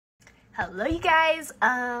Hello you guys.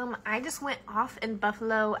 I just went off in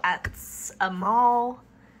Buffalo at a mall.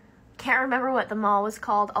 Can't remember what the mall was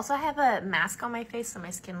called. Also, I have a mask on my face so my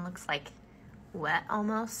skin looks like wet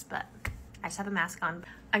almost, but I just have a mask on.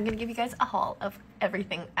 I'm gonna give you guys a haul of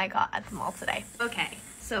everything I got at the mall today. Okay,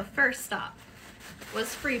 so first stop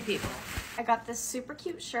was Free People. I got this super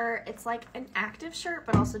cute shirt. It's like an active shirt,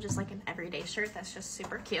 but also just like an everyday shirt that's just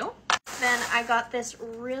super cute. Then I got this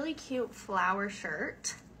really cute flower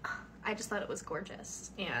shirt. I just thought it was gorgeous,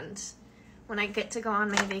 and when I get to go on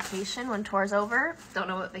my vacation when tour's over, don't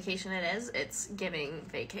know what vacation it is, it's giving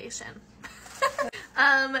vacation.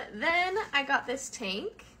 Then I got this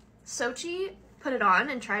tank. Sochi put it on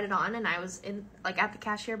and tried it on, and I was at the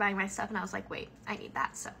cashier buying my stuff, and I was like, wait, I need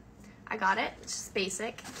that, so I got it. It's just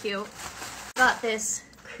basic, cute. Got this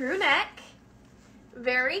crew neck,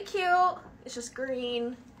 very cute. It's just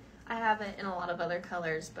green. I have it in a lot of other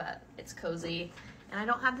colors, but it's cozy. And I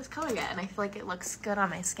don't have this color yet, and I feel like it looks good on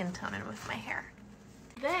my skin tone and with my hair.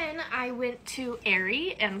 Then I went to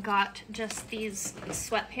Aerie and got just these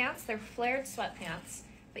sweatpants. They're flared sweatpants,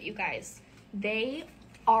 but you guys, they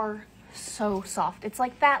are so soft. It's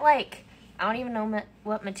like that, I don't even know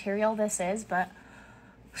what material this is, but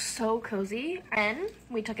so cozy. And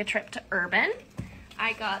we took a trip to Urban.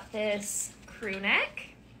 I got this crew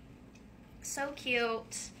neck. So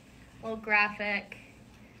cute, little graphic.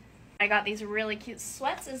 I got these really cute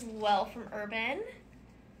sweats as well from Urban.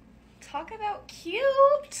 Talk about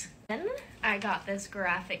cute! Then I got this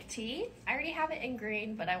graphic tee. I already have it in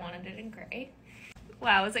green, but I wanted it in gray.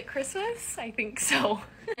 Wow, is it Christmas? I think so.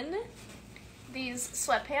 And these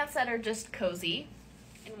sweatpants that are just cozy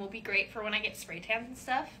and will be great for when I get spray tans and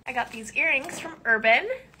stuff. I got these earrings from Urban.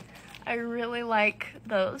 I really like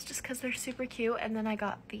those just because they're super cute, and then I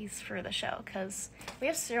got these for the show because we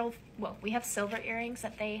have silver earrings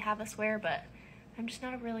that they have us wear, but I'm just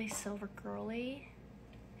not a really silver girly,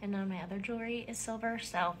 and none of my other jewelry is silver,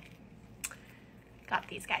 so got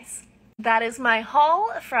these guys. That is my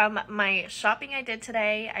haul from my shopping I did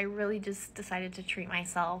today. I really just decided to treat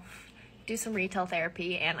myself, do some retail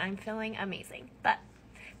therapy, and I'm feeling amazing. But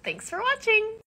thanks for watching!